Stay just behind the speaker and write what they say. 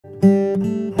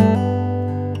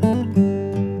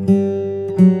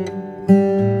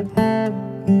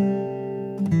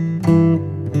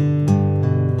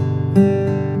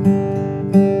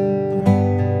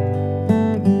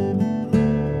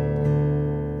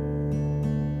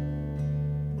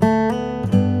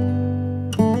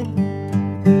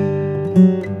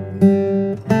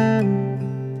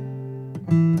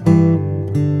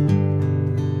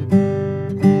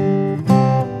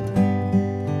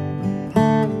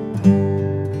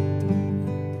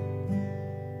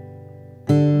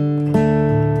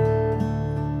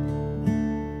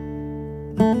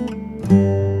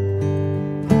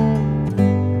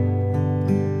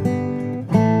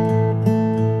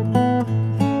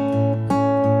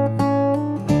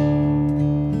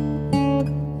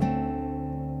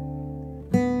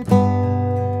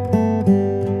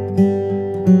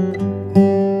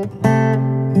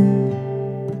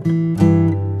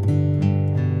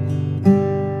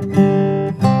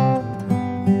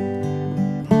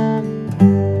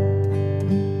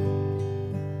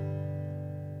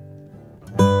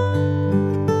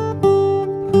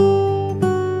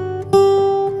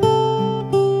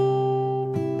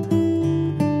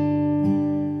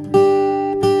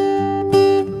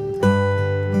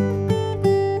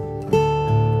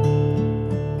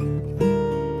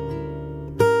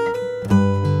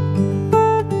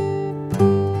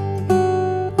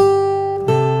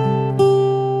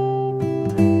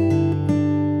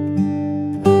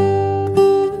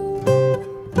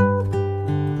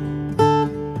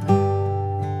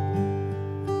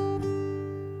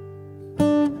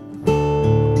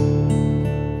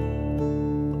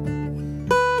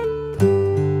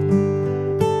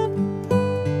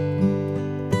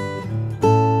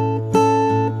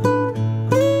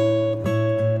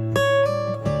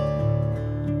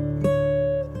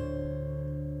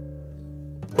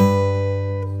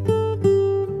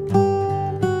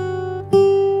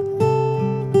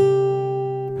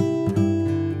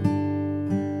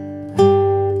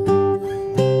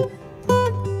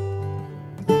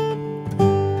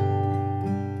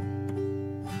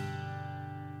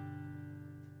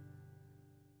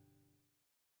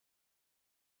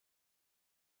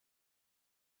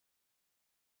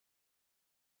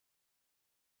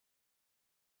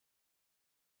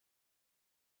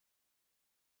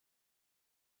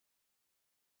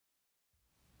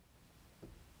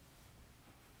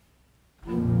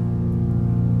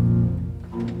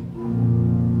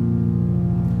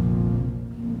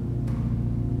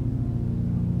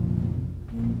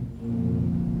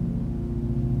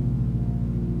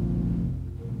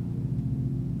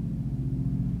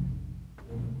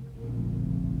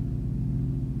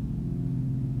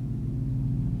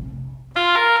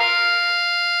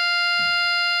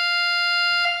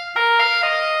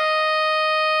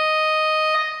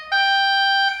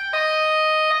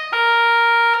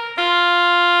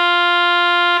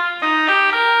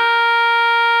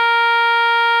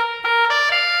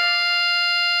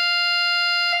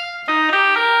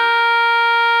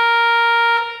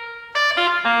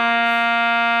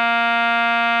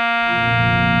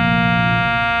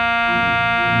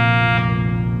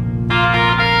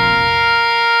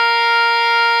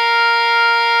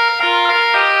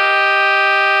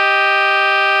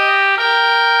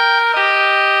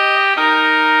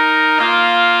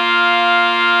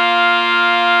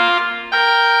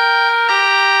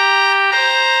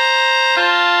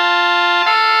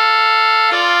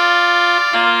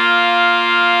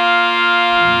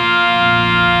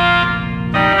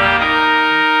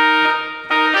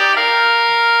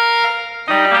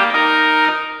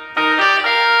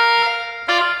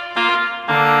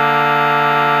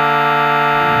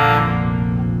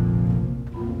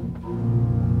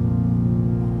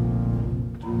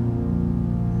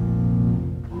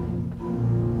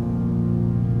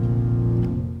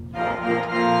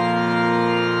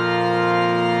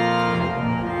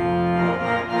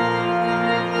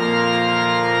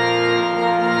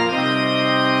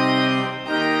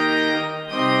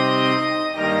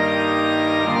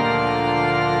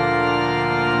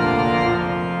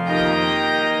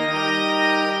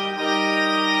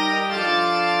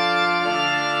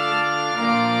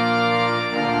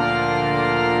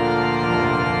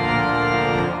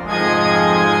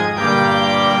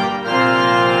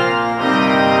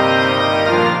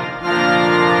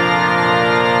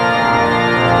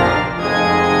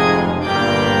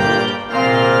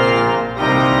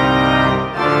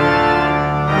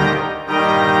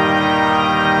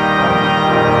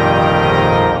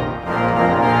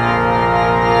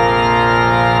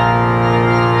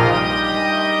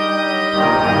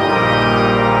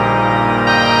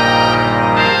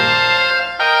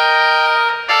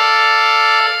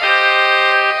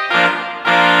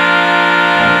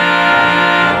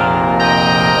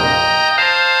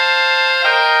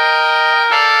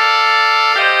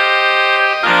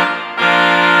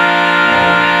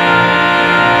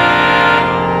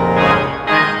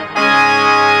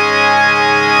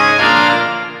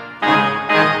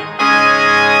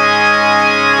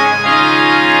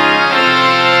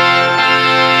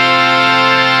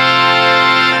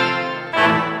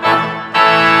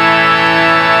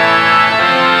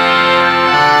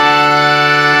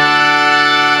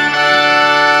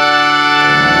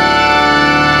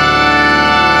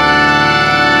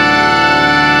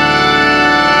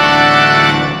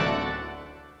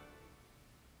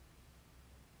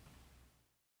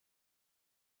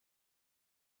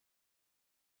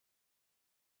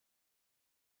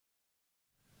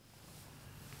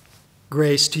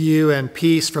Grace to you and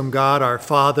peace from God our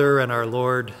Father and our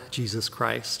Lord Jesus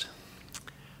Christ.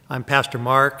 I'm Pastor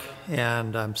Mark,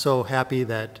 and I'm so happy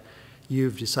that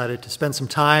you've decided to spend some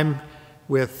time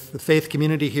with the faith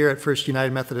community here at First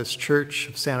United Methodist Church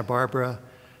of Santa Barbara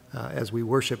as we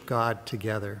worship God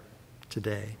together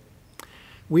today.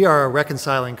 We are a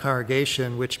reconciling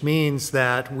congregation, which means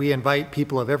that we invite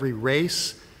people of every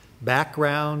race,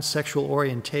 background, sexual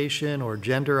orientation, or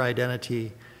gender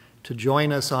identity to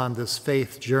join us on this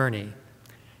faith journey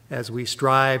as we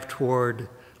strive toward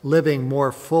living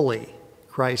more fully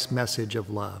Christ's message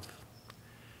of love.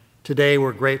 Today,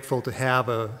 we're grateful to have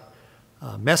a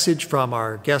message from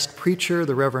our guest preacher,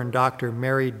 the Reverend Dr.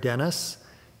 Mary Dennis,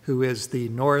 who is the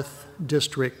North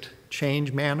District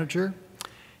Change Manager.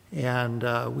 And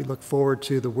we look forward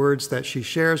to the words that she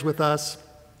shares with us.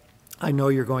 I know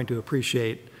you're going to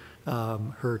appreciate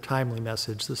her timely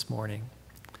message this morning.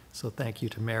 So thank you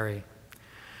to Mary.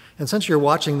 And since you're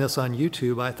watching this on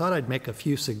YouTube, I thought I'd make a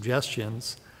few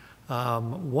suggestions.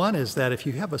 One is that if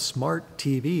you have a smart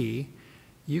TV,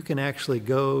 you can actually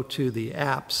go to the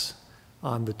apps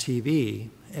on the TV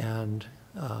and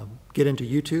get into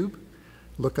YouTube,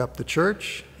 look up the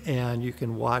church, and you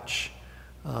can watch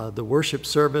the worship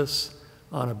service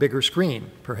on a bigger screen,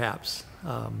 perhaps,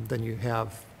 than you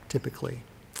have typically.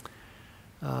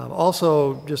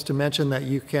 Also, just to mention that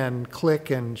you can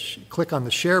click on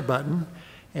the share button,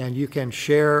 and you can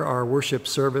share our worship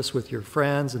service with your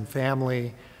friends and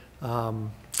family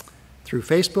through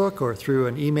Facebook or through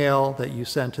an email that you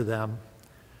send to them.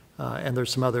 And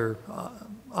there's some other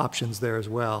options there as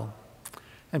well.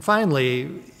 And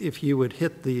finally, if you would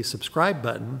hit the subscribe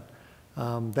button,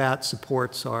 that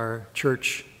supports our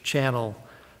church channel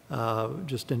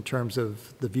just in terms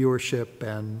of the viewership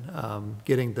and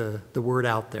getting the word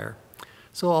out there.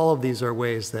 So all of these are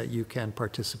ways that you can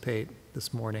participate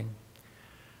this morning.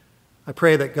 I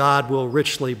pray that God will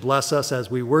richly bless us as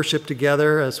we worship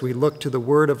together, as we look to the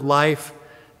word of life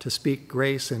to speak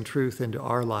grace and truth into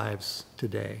our lives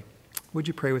today. Would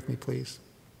you pray with me, please?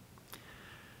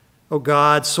 O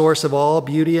God, source of all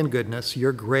beauty and goodness,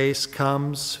 your grace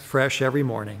comes fresh every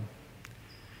morning.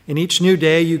 In each new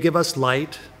day you give us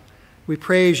light. We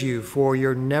praise you for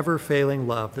your never-failing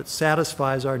love that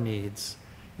satisfies our needs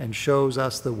and shows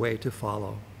us the way to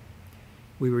follow.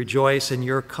 We rejoice in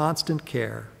your constant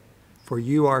care, for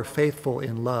you are faithful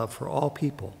in love for all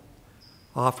people,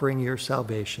 offering your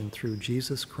salvation through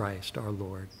Jesus Christ our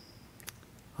Lord.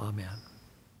 Amen.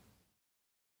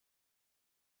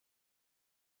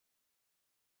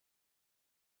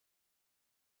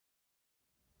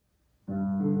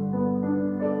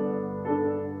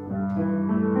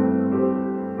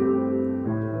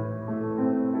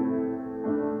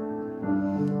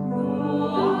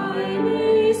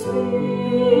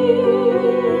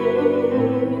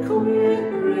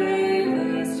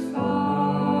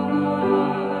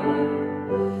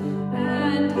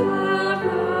 And have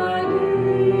I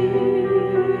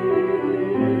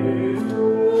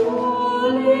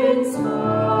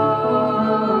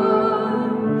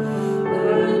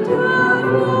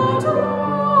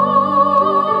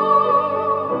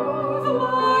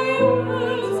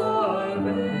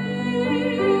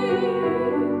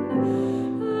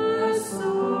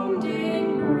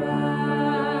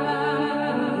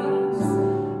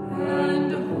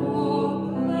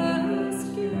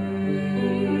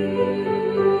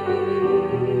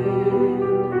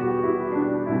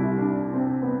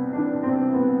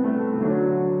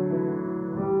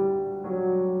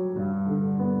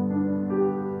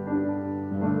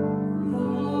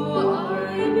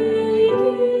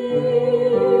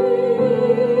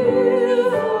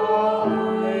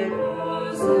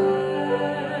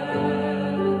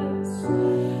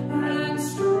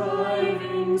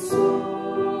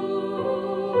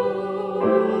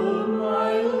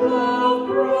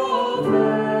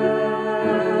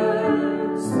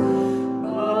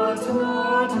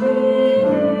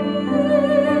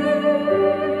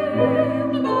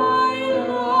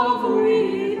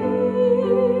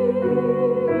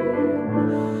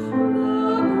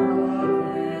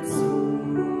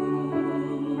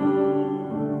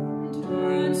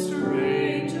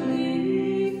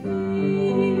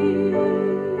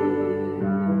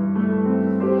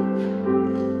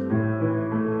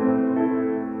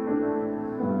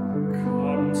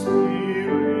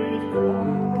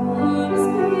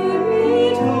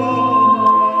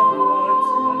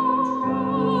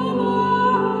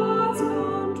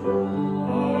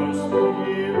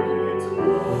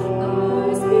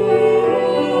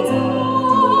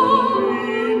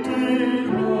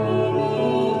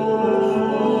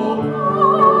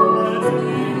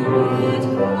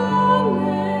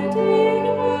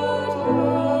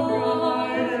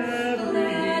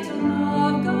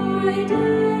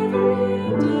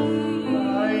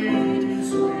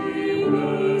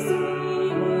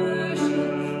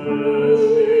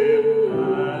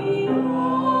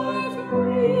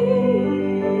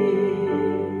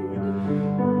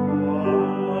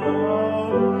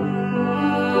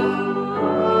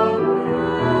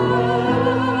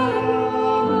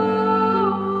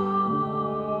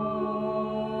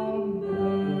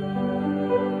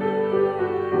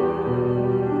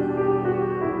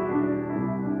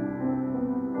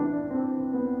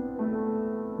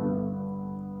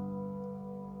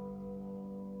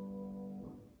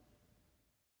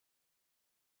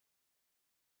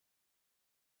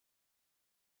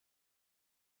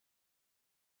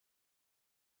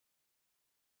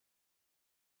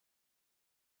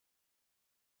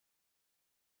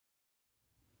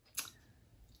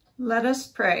Let us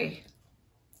pray.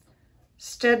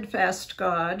 Steadfast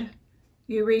God,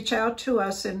 you reach out to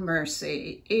us in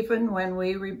mercy, even when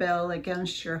we rebel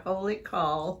against your holy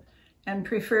call and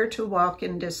prefer to walk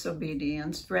in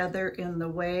disobedience rather in the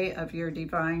way of your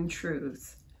divine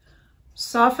truth.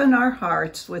 Soften our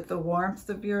hearts with the warmth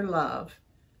of your love,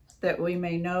 that we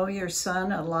may know your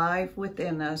Son alive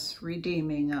within us,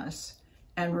 redeeming us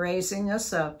and raising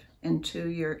us up into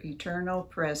your eternal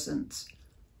presence.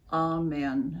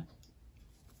 Amen.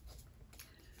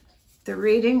 The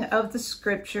reading of the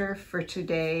scripture for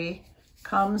today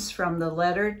comes from the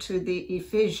letter to the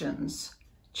Ephesians,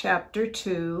 chapter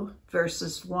 2,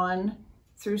 verses 1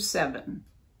 through 7.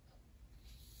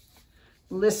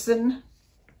 Let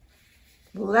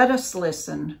us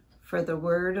listen for the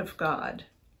word of God.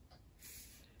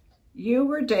 You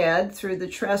were dead through the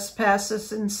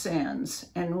trespasses and sins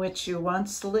in which you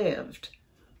once lived,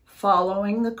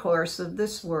 following the course of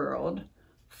this world,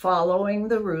 following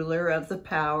the ruler of the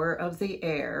power of the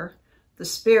air, the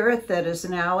spirit that is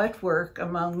now at work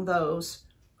among those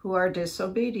who are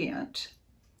disobedient.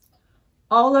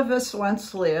 All of us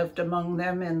once lived among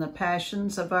them in the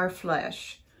passions of our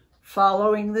flesh,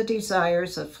 following the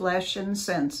desires of flesh and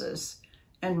senses,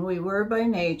 and we were by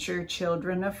nature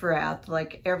children of wrath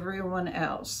like everyone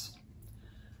else.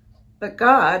 But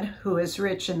God, who is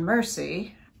rich in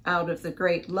mercy, out of the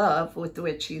great love with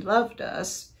which he loved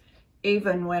us,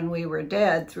 even when we were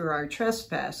dead through our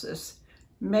trespasses,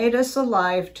 made us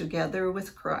alive together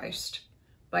with Christ.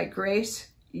 By grace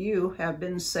you have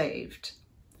been saved,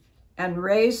 and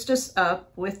raised us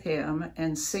up with him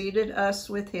and seated us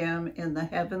with him in the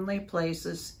heavenly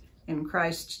places in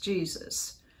Christ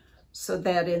Jesus, so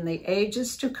that in the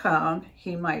ages to come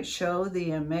he might show the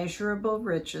immeasurable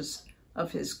riches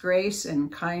of his grace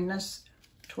and kindness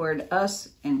toward us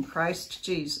in Christ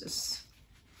Jesus.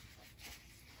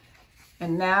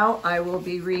 And now I will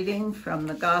be reading from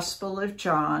the Gospel of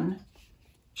John,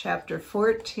 chapter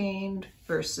 14,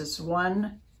 verses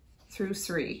 1 through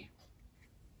 3.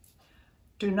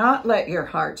 Do not let your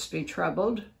hearts be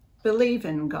troubled. Believe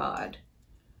in God.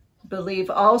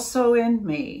 Believe also in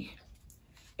me.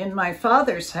 In my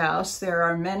Father's house there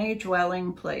are many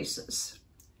dwelling places.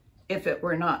 If it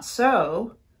were not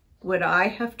so, would I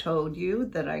have told you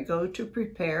that I go to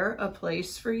prepare a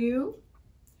place for you?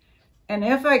 And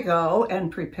if I go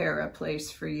and prepare a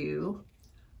place for you,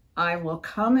 I will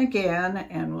come again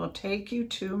and will take you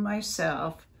to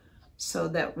myself, so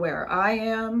that where I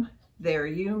am, there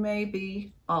you may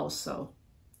be also.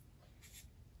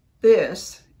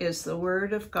 This is the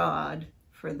word of God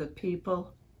for the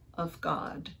people of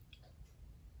God.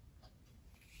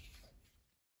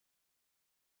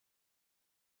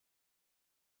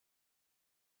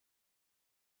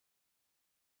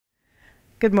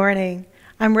 Good morning.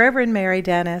 I'm Reverend Mary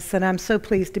Dennis, and I'm so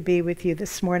pleased to be with you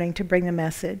this morning to bring the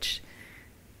message.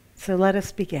 So let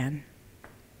us begin.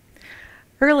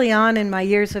 Early on in my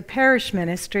years of parish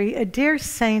ministry, a dear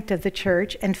saint of the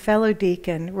church and fellow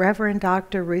deacon, Reverend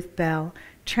Dr. Ruth Bell,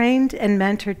 trained and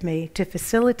mentored me to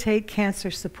facilitate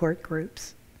cancer support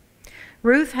groups.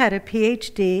 Ruth had a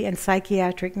PhD in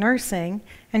psychiatric nursing,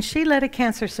 and she led a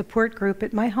cancer support group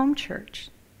at my home church.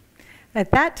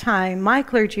 At that time, my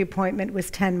clergy appointment was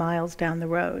 10 miles down the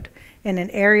road in an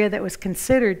area that was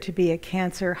considered to be a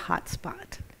cancer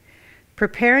hotspot.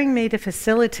 Preparing me to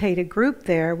facilitate a group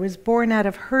there was born out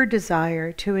of her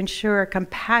desire to ensure a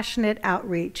compassionate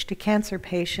outreach to cancer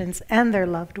patients and their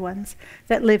loved ones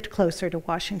that lived closer to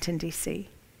Washington, D.C.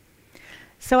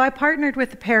 So I partnered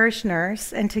with the parish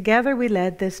nurse, and together we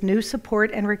led this new support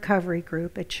and recovery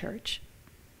group at church.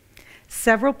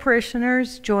 Several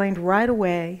parishioners joined right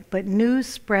away, but news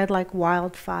spread like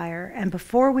wildfire, and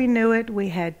before we knew it, we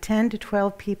had 10 to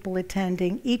 12 people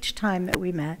attending each time that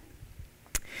we met.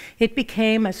 It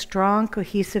became a strong,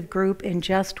 cohesive group in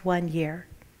just 1 year.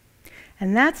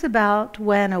 And that's about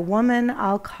when a woman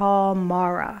I'll call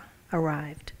Mara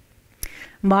arrived.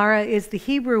 Mara is the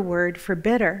Hebrew word for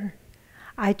bitter.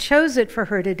 I chose it for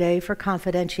her today for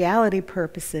confidentiality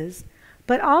purposes,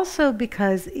 but also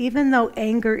because even though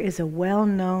anger is a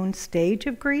well-known stage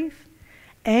of grief,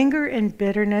 anger and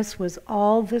bitterness was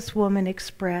all this woman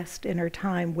expressed in her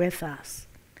time with us.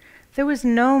 There was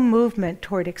no movement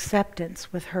toward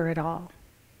acceptance with her at all.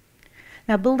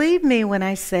 Now, believe me when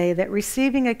I say that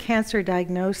receiving a cancer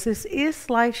diagnosis is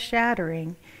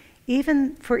life-shattering,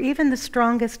 even the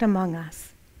strongest among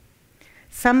us.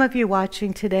 Some of you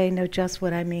watching today know just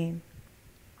what I mean.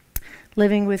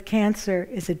 Living with cancer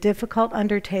is a difficult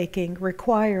undertaking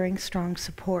requiring strong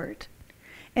support.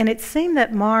 And it seemed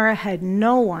that Mara had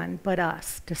no one but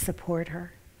us to support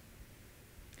her.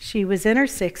 She was in her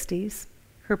 60s.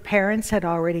 Her parents had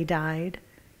already died.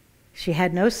 She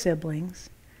had no siblings.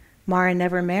 Mara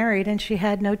never married, and she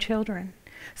had no children.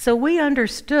 So we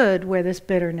understood where this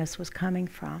bitterness was coming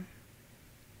from.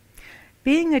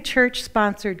 Being a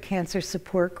church-sponsored cancer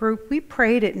support group, we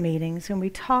prayed at meetings and we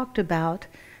talked about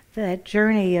that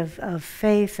journey of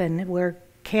faith and where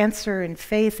cancer and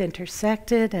faith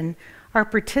intersected, and our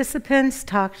participants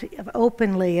talked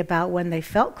openly about when they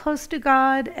felt close to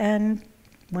God and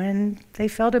when they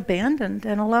felt abandoned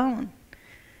and alone.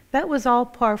 That was all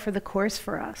par for the course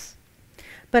for us.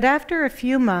 But after a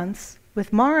few months,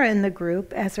 with Mara in the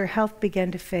group, as her health began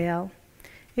to fail,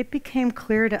 it became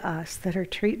clear to us that her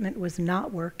treatment was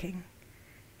not working.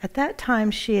 At that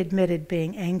time, she admitted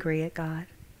being angry at God.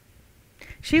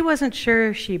 She wasn't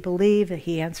sure if she believed that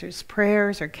he answers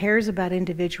prayers or cares about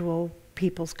individual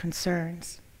people's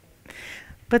concerns.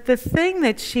 But the thing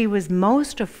that she was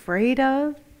most afraid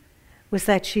of was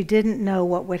that she didn't know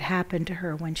what would happen to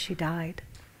her when she died.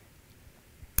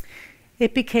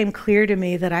 It became clear to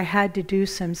me that I had to do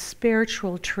some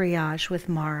spiritual triage with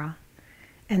Mara,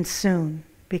 and soon,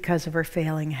 because of her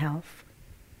failing health.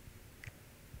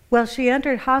 Well, she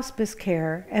entered hospice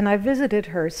care, and I visited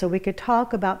her so we could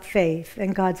talk about faith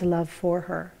and God's love for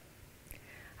her.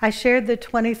 I shared the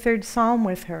 23rd Psalm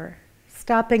with her,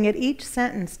 stopping at each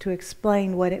sentence to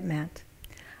explain what it meant.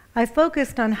 I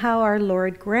focused on how our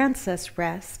Lord grants us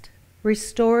rest,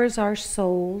 restores our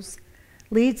souls,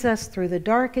 leads us through the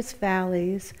darkest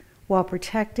valleys while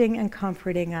protecting and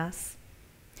comforting us.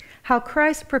 How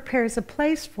Christ prepares a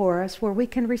place for us where we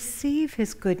can receive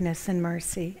his goodness and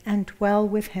mercy and dwell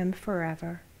with him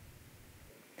forever.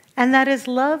 And that his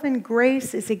love and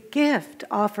grace is a gift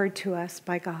offered to us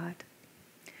by God.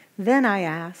 Then I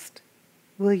asked,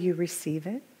 will you receive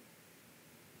it?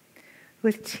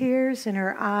 With tears in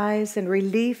her eyes and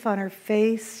relief on her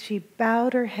face, she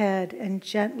bowed her head and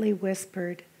gently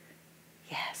whispered,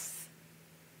 yes.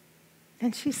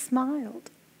 And she smiled.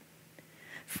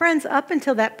 Friends, up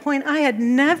until that point, I had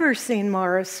never seen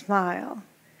Mara smile.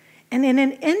 And in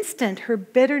an instant, her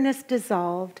bitterness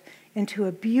dissolved into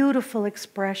a beautiful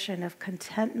expression of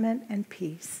contentment and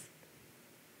peace.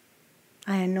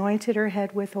 I anointed her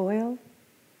head with oil.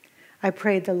 I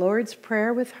prayed the Lord's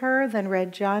Prayer with her, then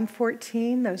read John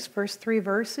 14, those first 3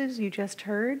 verses you just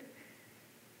heard.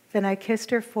 Then I kissed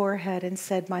her forehead and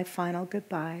said my final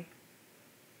goodbye.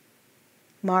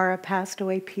 Mara passed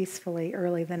away peacefully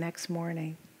early the next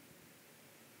morning.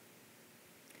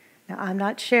 Now, I'm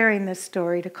not sharing this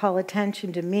story to call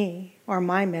attention to me or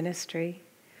my ministry.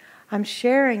 I'm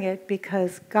sharing it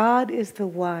because God is the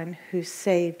one who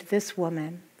saved this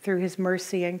woman through his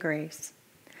mercy and grace.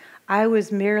 I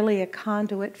was merely a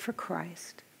conduit for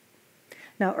Christ.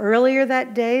 Now, earlier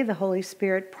that day, the Holy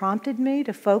Spirit prompted me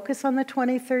to focus on the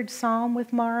 23rd Psalm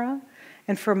with Mara,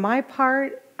 and for my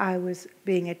part, I was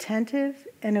being attentive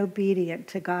and obedient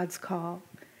to God's call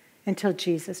until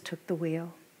Jesus took the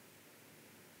wheel.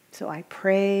 So I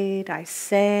prayed, I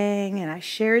sang, and I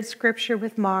shared scripture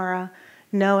with Mara,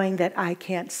 knowing that I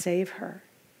can't save her.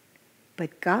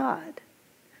 But God,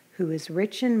 who is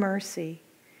rich in mercy,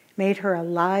 made her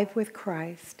alive with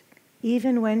Christ,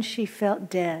 even when she felt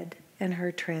dead in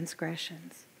her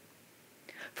transgressions.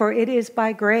 For it is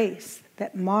by grace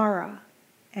that Mara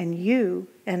and you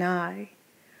and I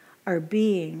are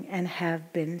being and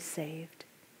have been saved.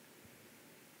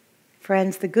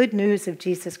 Friends, the good news of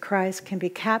Jesus Christ can be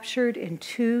captured in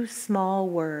 2 small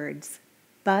words,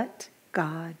 but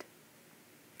God.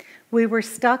 We were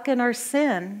stuck in our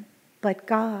sin, but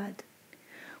God.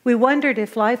 We wondered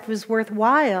if life was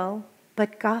worthwhile,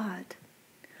 but God.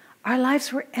 Our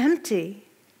lives were empty,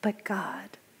 but God.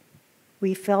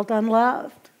 We felt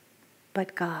unloved,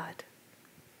 but God.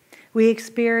 We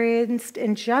experienced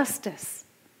injustice,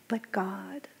 but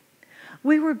God.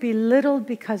 We were belittled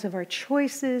because of our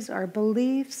choices, our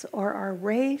beliefs, or our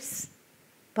race,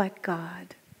 but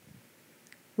God.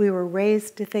 We were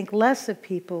raised to think less of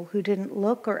people who didn't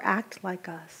look or act like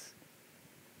us,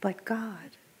 but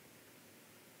God.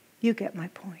 You get my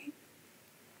point.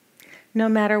 No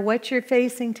matter what you're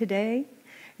facing today,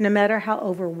 no matter how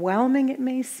overwhelming it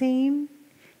may seem,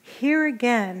 hear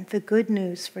again the good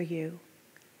news for you,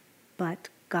 but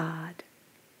God.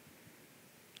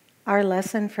 Our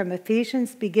lesson from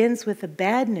Ephesians begins with the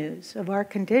bad news of our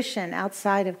condition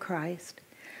outside of Christ.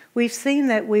 We've seen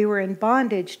that we were in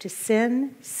bondage to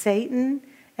sin, Satan,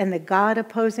 and the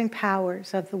God-opposing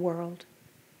powers of the world.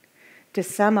 To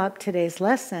sum up today's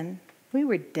lesson, we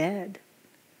were dead.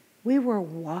 We were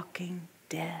walking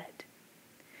dead.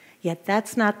 Yet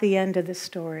that's not the end of the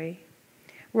story.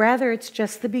 Rather, it's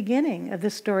just the beginning of the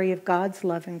story of God's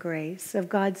love and grace, of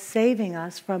God saving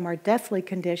us from our deathly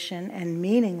condition and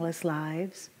meaningless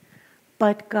lives.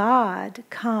 But God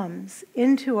comes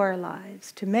into our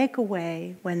lives to make a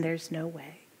way when there's no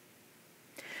way.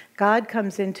 God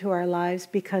comes into our lives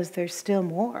because there's still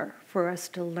more for us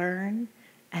to learn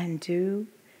and do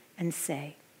and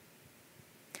say.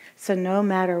 So no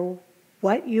matter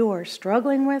what you are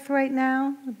struggling with right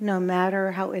now, no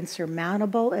matter how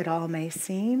insurmountable it all may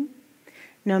seem,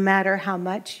 no matter how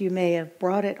much you may have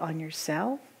brought it on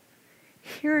yourself,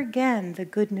 hear again the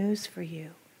good news for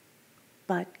you.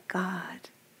 But God.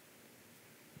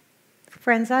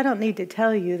 Friends, I don't need to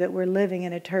tell you that we're living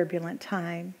in a turbulent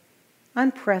time.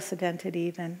 Unprecedented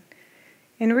even.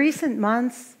 In recent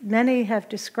months, many have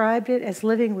described it as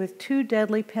living with two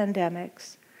deadly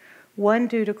pandemics, one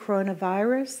due to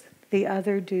coronavirus, the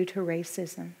other due to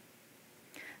racism.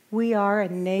 We are a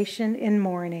nation in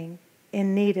mourning,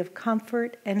 in need of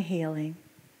comfort and healing.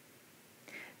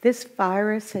 This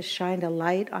virus has shined a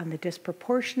light on the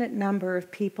disproportionate number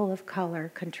of people of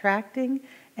color contracting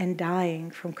and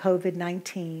dying from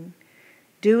COVID-19,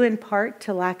 due in part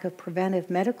to lack of preventive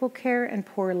medical care and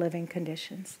poor living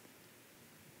conditions.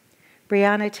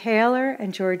 Breonna Taylor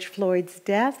and George Floyd's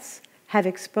deaths have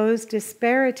exposed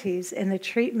disparities in the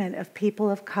treatment of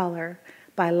people of color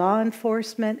by law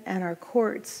enforcement and our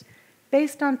courts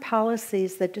based on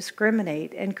policies that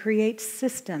discriminate and create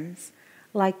systems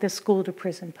like the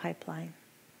school-to-prison pipeline.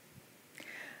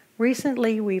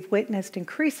 Recently, we've witnessed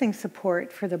increasing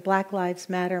support for the Black Lives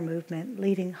Matter movement,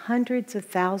 leading hundreds of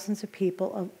thousands of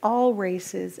people of all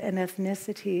races and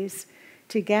ethnicities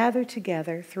to gather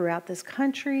together throughout this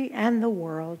country and the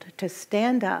world to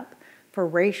stand up for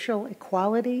racial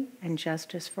equality and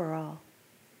justice for all.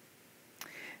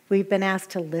 We've been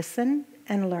asked to listen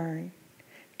and learn,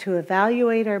 to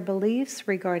evaluate our beliefs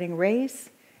regarding race,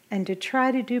 and to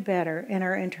try to do better in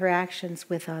our interactions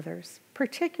with others,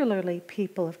 particularly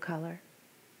people of color.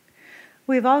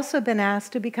 We've also been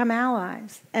asked to become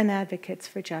allies and advocates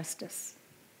for justice.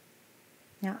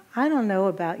 Now, I don't know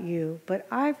about you, but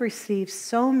I've received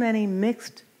so many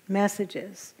mixed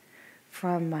messages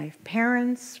from my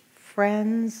parents,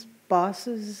 friends,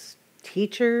 bosses,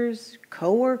 teachers,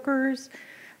 coworkers,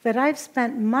 that I've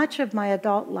spent much of my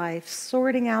adult life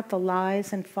sorting out the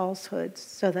lies and falsehoods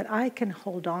so that I can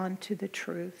hold on to the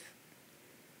truth.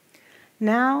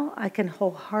 Now I can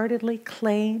wholeheartedly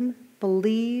claim,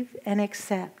 believe, and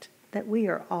accept that we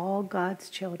are all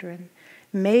God's children,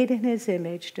 made in His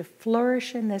image to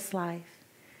flourish in this life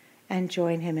and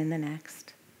join Him in the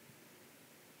next.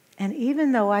 And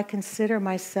even though I consider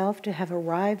myself to have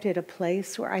arrived at a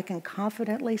place where I can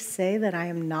confidently say that I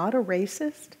am not a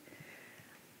racist,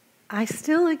 I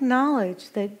still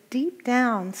acknowledge that deep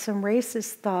down some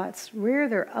racist thoughts rear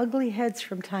their ugly heads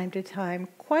from time to time,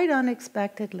 quite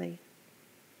unexpectedly.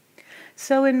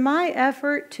 So in my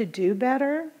effort to do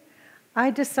better,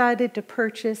 I decided to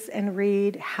purchase and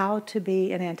read How to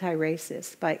Be an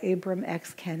Anti-Racist by Ibram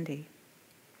X. Kendi.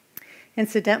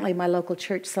 Incidentally, my local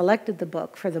church selected the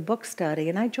book for the book study,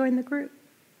 and I joined the group.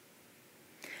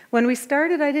 When we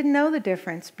started, I didn't know the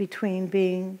difference between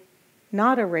being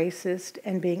not a racist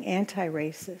and being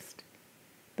anti-racist,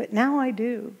 but now I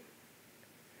do.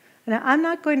 Now, I'm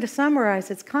not going to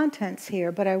summarize its contents here,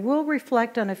 but I will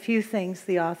reflect on a few things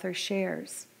the author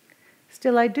shares.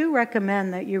 Still, I do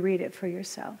recommend that you read it for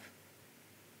yourself.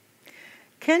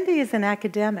 Kendi is an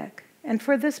academic, and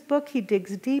for this book he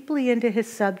digs deeply into his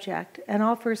subject and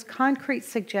offers concrete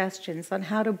suggestions on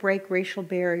how to break racial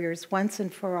barriers once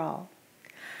and for all.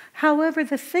 However,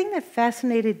 the thing that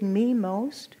fascinated me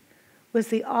most was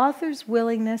the author's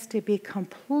willingness to be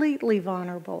completely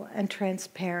vulnerable and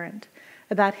transparent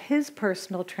about his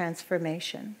personal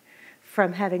transformation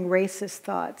from having racist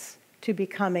thoughts to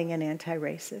becoming an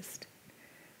anti-racist.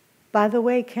 By the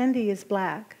way, Kendi is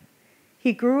Black.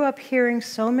 He grew up hearing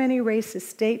so many racist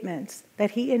statements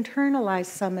that he internalized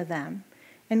some of them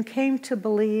and came to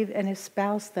believe and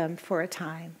espouse them for a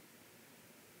time.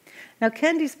 Now,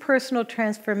 Kendi's personal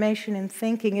transformation in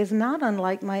thinking is not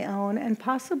unlike my own and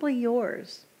possibly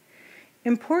yours.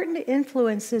 Important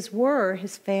influences were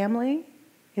his family,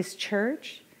 his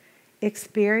church,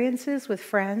 experiences with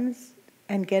friends,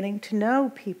 and getting to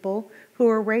know people who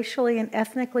are racially and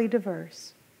ethnically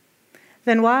diverse.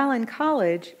 Then while in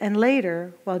college and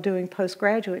later while doing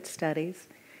postgraduate studies,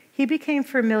 he became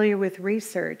familiar with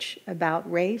research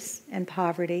about race and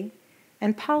poverty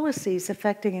and policies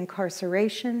affecting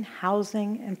incarceration,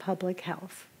 housing, and public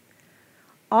health.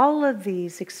 All of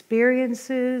these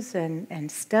experiences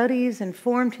and studies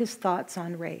informed his thoughts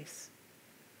on race.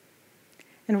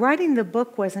 And writing the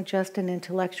book wasn't just an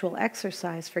intellectual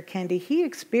exercise for Kendi. He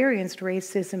experienced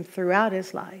racism throughout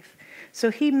his life.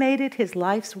 So he made it his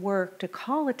life's work to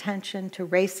call attention to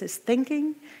racist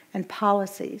thinking and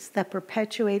policies that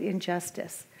perpetuate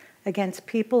injustice against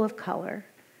people of color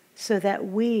so that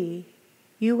we,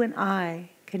 you and I,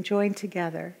 can join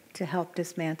together to help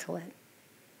dismantle it.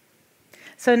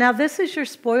 So now this is your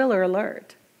spoiler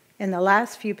alert. In the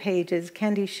last few pages,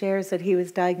 Kendi shares that he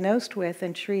was diagnosed with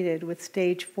and treated with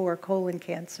stage 4 colon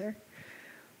cancer,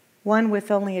 one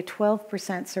with only a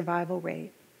 12% survival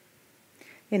rate.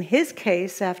 In his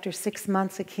case, after 6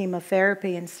 months of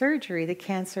chemotherapy and surgery, the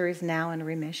cancer is now in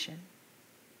remission.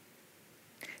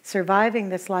 Surviving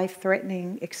this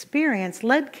life-threatening experience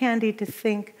led Kendi to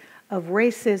think of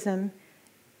racism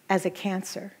as a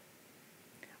cancer,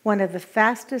 one of the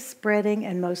fastest spreading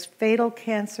and most fatal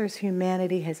cancers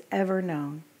humanity has ever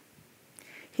known.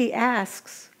 He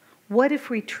asks, what if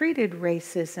we treated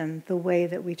racism the way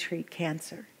that we treat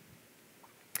cancer?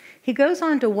 He goes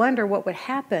on to wonder what would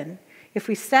happen if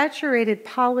we saturated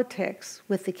politics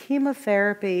with the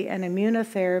chemotherapy and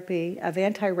immunotherapy of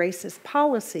anti-racist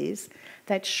policies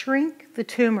that shrink the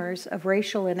tumors of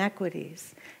racial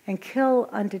inequities and kill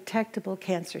undetectable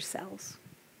cancer cells.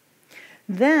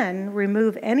 Then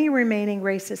remove any remaining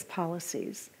racist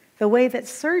policies, the way that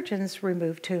surgeons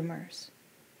remove tumors.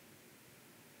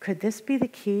 Could this be the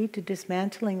key to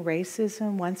dismantling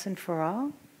racism once and for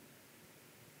all?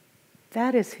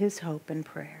 That is his hope and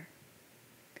prayer.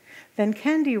 Then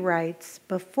Kendi writes,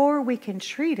 before we can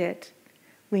treat it,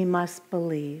 we must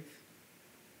believe.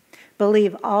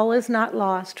 Believe all is not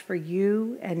lost for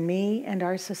you and me and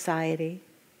our society.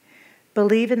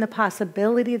 Believe in the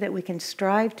possibility that we can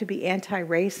strive to be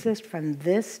anti-racist from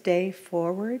this day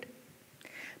forward.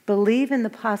 Believe in the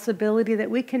possibility that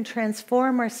we can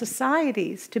transform our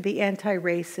societies to be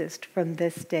anti-racist from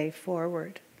this day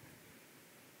forward.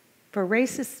 For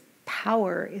racist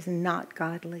power is not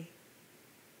godly.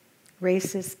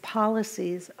 Racist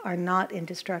policies are not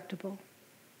indestructible.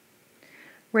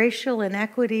 Racial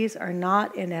inequities are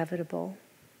not inevitable.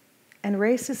 And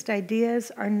racist ideas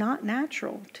are not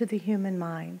natural to the human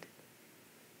mind.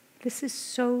 This is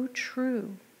so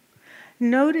true.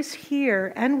 Notice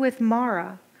here and with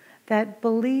Mara that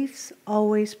beliefs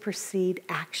always precede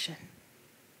action.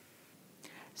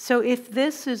 So if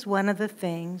this is one of the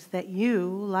things that you,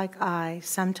 like I,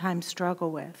 sometimes struggle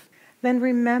with, then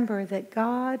remember that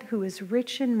God, who is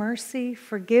rich in mercy,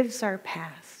 forgives our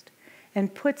past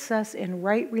and puts us in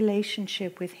right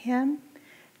relationship with Him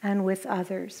and with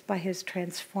others by His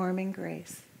transforming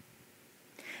grace.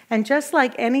 And just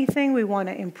like anything we want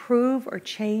to improve or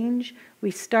change, we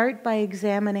start by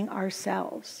examining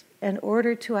ourselves in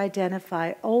order to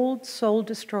identify old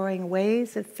soul-destroying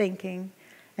ways of thinking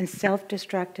and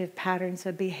self-destructive patterns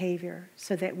of behavior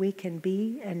so that we can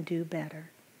be and do better.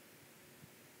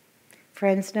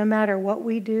 Friends, no matter what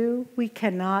we do, we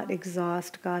cannot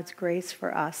exhaust God's grace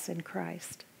for us in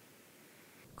Christ.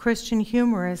 Christian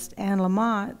humorist Anne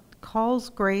Lamott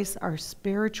calls grace our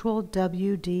spiritual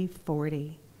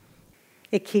WD-40.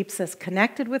 It keeps us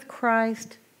connected with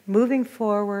Christ, moving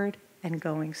forward, and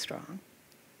going strong.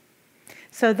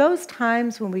 So those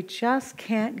times when we just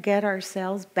can't get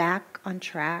ourselves back on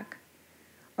track,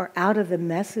 or out of the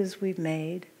messes we've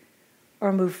made,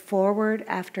 or move forward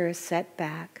after a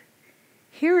setback,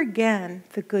 hear again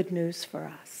the good news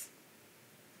for us.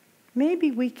 Maybe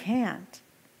we can't,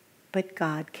 but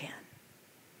God can.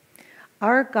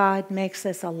 Our God makes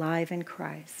us alive in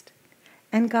Christ,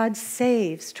 and God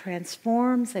saves,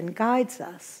 transforms, and guides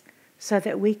us so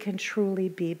that we can truly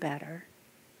be better.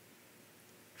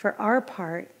 For our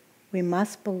part, we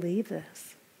must believe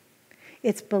this.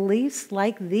 It's beliefs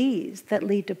like these that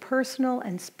lead to personal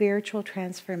and spiritual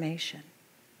transformation.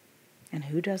 And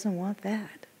who doesn't want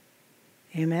that?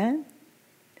 Amen?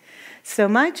 So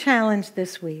my challenge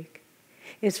this week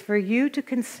is for you to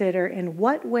consider in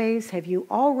what ways have you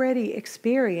already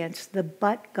experienced the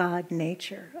but God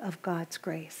nature of God's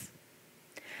grace?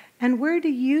 And where do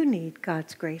you need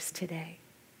God's grace today?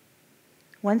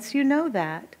 Once you know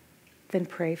that, then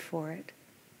pray for it,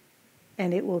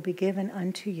 and it will be given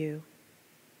unto you.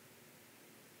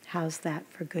 How's that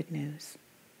for good news?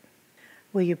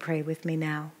 Will you pray with me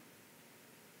now?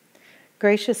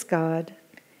 Gracious God,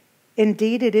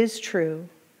 indeed it is true.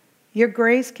 Your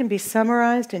grace can be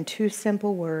summarized in two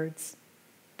simple words,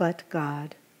 but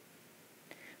God.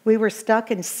 We were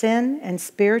stuck in sin and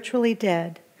spiritually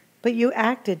dead, but you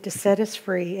acted to set us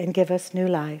free and give us new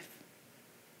life.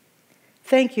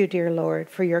 Thank you, dear Lord,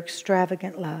 for your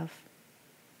extravagant love.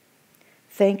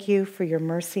 Thank you for your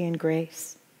mercy and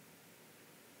grace.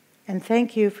 And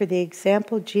thank you for the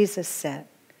example Jesus set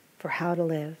for how to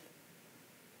live.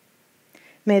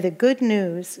 May the good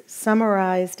news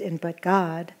summarized in "but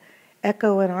God"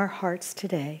 echo in our hearts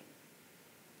today.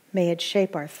 May it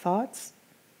shape our thoughts,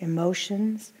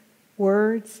 emotions,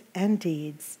 words, and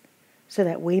deeds, so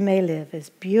that we may live as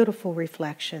beautiful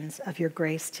reflections of your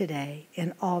grace today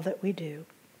in all that we do.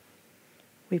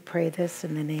 We pray this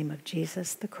in the name of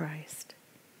Jesus the Christ.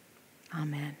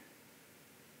 Amen.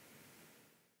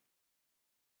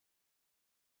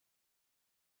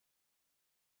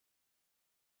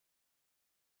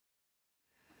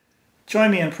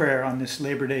 Join me in prayer on this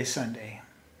Labor Day Sunday.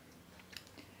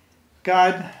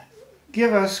 God,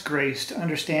 give us grace to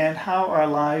understand how our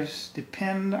lives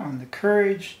depend on the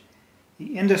courage,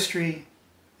 the industry,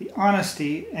 the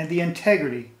honesty, and the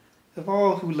integrity of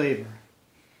all who labor,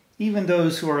 even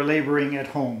those who are laboring at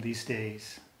home these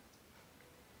days.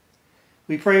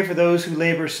 We pray for those who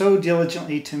labor so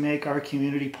diligently to make our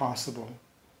community possible.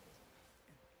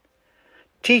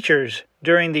 Teachers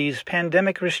during these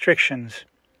pandemic restrictions,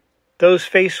 those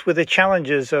faced with the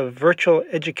challenges of virtual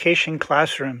education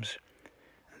classrooms,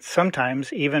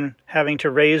 sometimes even having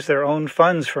to raise their own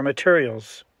funds for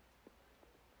materials.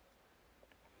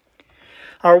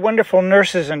 Our wonderful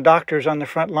nurses and doctors on the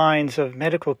front lines of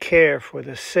medical care for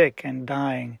the sick and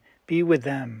dying, be with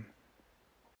them.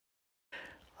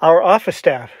 Our office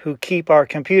staff who keep our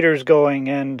computers going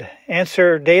and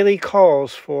answer daily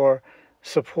calls for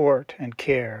support and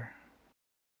care.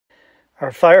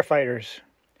 Our firefighters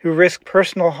who risk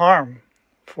personal harm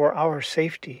for our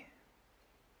safety.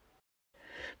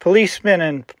 Policemen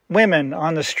and women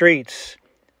on the streets,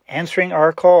 answering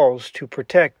our calls to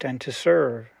protect and to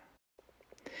serve.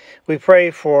 We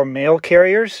pray for mail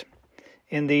carriers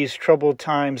in these troubled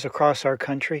times across our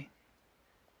country.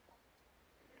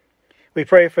 We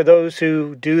pray for those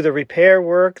who do the repair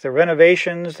work, the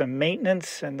renovations, the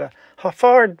maintenance, and the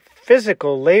hard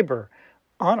physical labor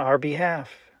on our behalf.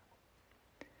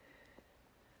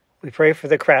 We pray for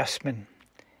the craftsman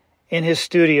in his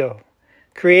studio,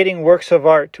 creating works of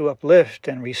art to uplift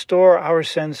and restore our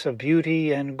sense of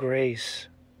beauty and grace.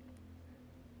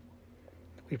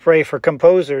 We pray for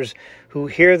composers who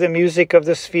hear the music of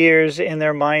the spheres in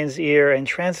their mind's ear and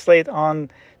translate on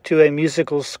to a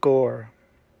musical score.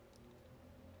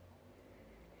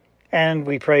 And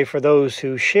we pray for those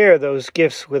who share those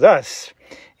gifts with us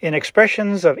in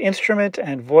expressions of instrument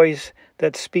and voice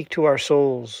that speak to our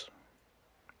souls.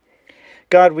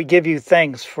 God, we give you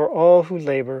thanks for all who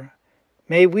labor.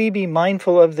 May we be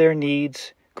mindful of their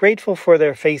needs, grateful for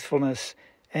their faithfulness,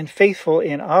 and faithful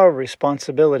in our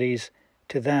responsibilities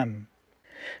to them.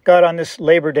 God, on this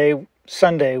Labor Day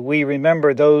Sunday, we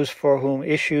remember those for whom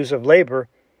issues of labor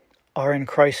are in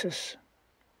crisis.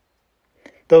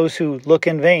 Those who look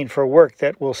in vain for work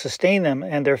that will sustain them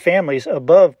and their families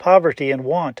above poverty and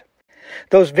want.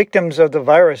 Those victims of the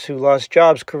virus who lost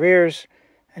jobs, careers,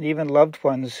 and even loved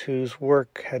ones whose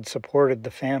work had supported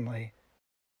the family.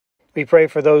 We pray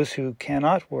for those who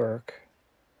cannot work.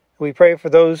 We pray for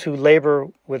those who labor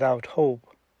without hope,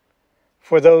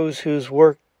 for those whose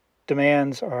work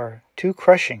demands are too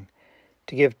crushing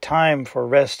to give time for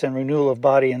rest and renewal of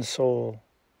body and soul.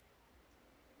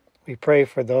 We pray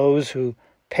for those who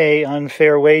pay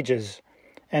unfair wages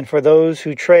and for those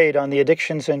who trade on the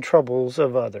addictions and troubles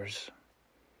of others.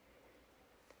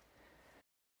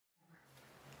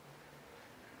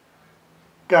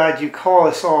 God, you call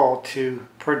us all to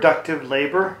productive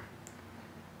labor,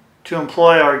 to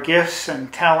employ our gifts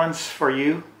and talents for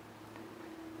you.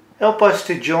 Help us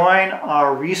to join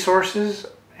our resources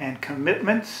and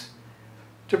commitments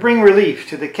to bring relief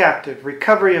to the captive,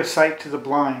 recovery of sight to the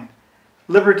blind,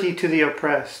 liberty to the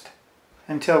oppressed,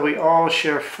 until we all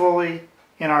share fully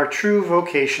in our true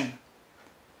vocation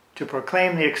to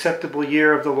proclaim the acceptable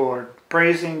year of the Lord,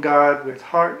 praising God with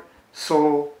heart,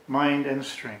 soul, mind, and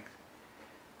strength.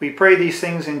 We pray these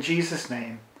things in Jesus'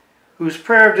 name, whose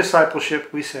prayer of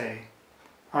discipleship we say,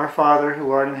 Our Father, who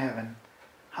art in heaven,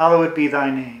 hallowed be thy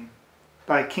name.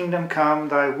 Thy kingdom come,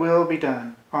 thy will be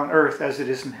done, on earth as it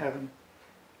is in heaven.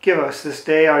 Give us this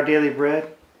day our daily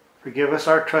bread. Forgive us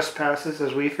our trespasses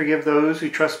as we forgive those who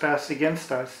trespass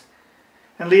against us.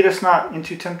 And lead us not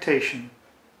into temptation,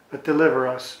 but deliver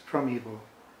us from evil.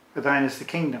 For thine is the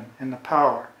kingdom, and the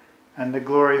power, and the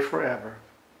glory forever.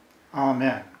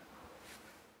 Amen.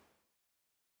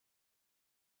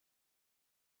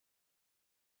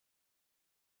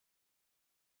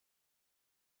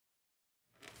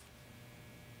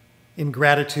 In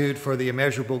gratitude for the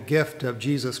immeasurable gift of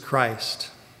Jesus Christ,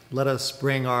 let us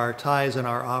bring our tithes and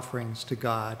our offerings to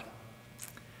God.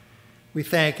 We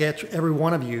thank every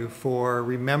one of you for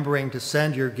remembering to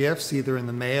send your gifts either in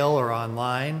the mail or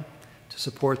online to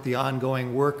support the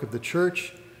ongoing work of the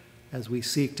church as we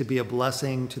seek to be a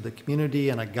blessing to the community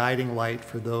and a guiding light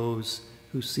for those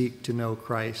who seek to know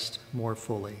Christ more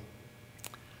fully.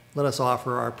 Let us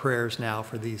offer our prayers now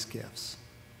for these gifts.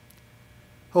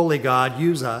 Holy God,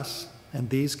 use us and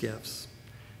these gifts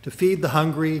to feed the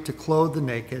hungry, to clothe the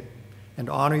naked, and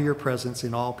honor your presence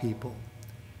in all people.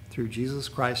 Through Jesus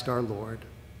Christ our Lord.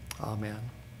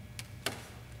 Amen.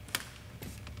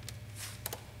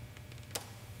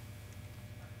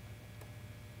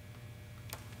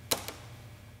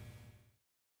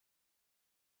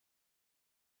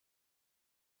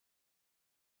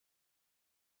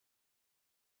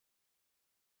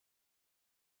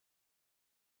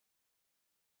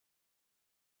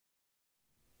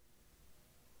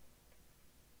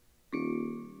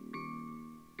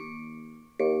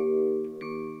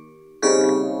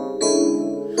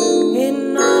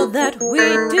 In all that we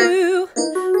do,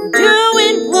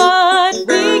 doing what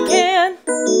we can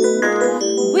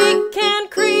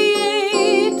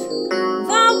create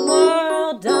the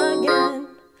world again,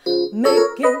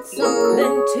 making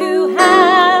something to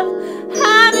have,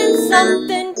 having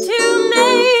something to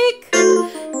make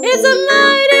is a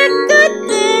mighty good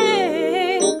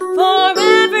thing for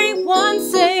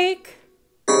everyone's sake.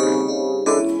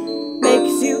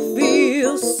 Makes you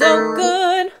feel so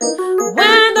good,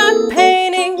 whether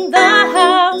painting the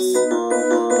house,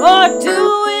 or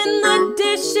doing the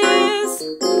dishes,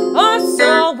 or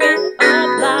sewing a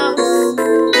blouse,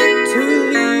 to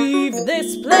leave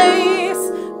this place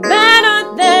better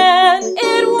than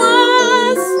it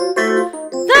was.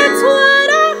 That's what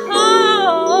I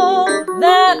hope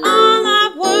that all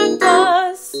our work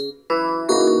does.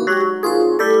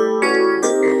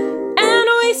 And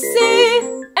we see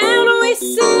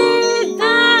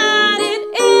that it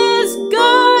is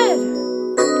good.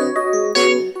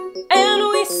 And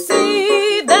we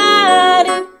see that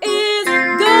it is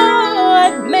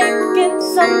good, making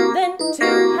something to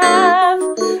have,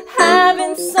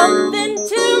 having something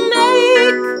to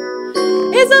make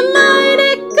is a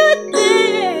mighty good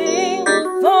thing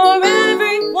for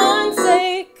everyone's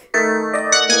sake.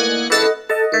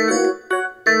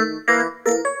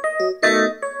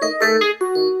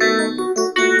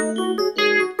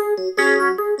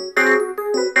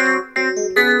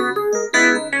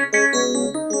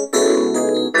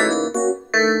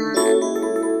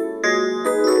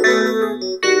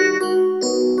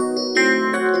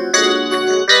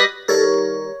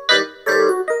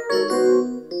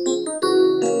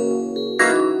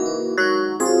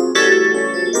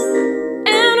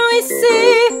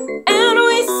 And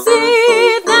we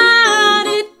see that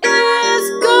it is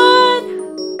good.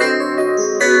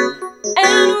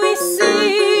 And we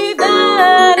see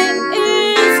that it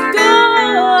is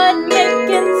good,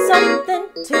 making something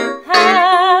to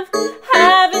have,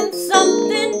 having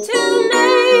something to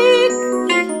make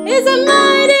is a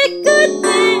mighty good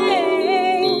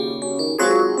thing.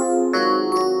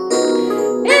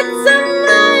 It's a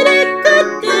mighty good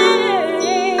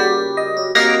thing.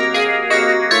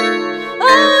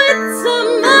 Oh, it's a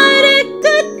mighty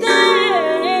good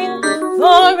thing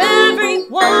for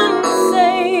everyone's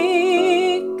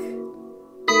sake.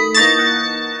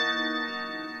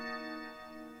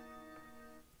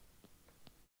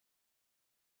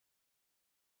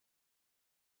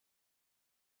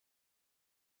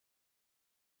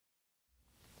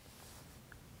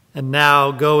 And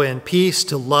now go in peace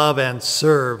to love and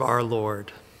serve our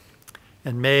Lord.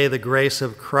 And may the grace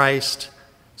of Christ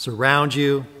surround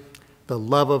you, the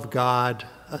love of God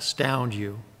astound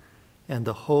you, and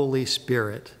the Holy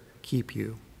Spirit keep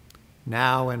you,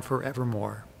 now and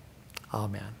forevermore.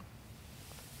 Amen.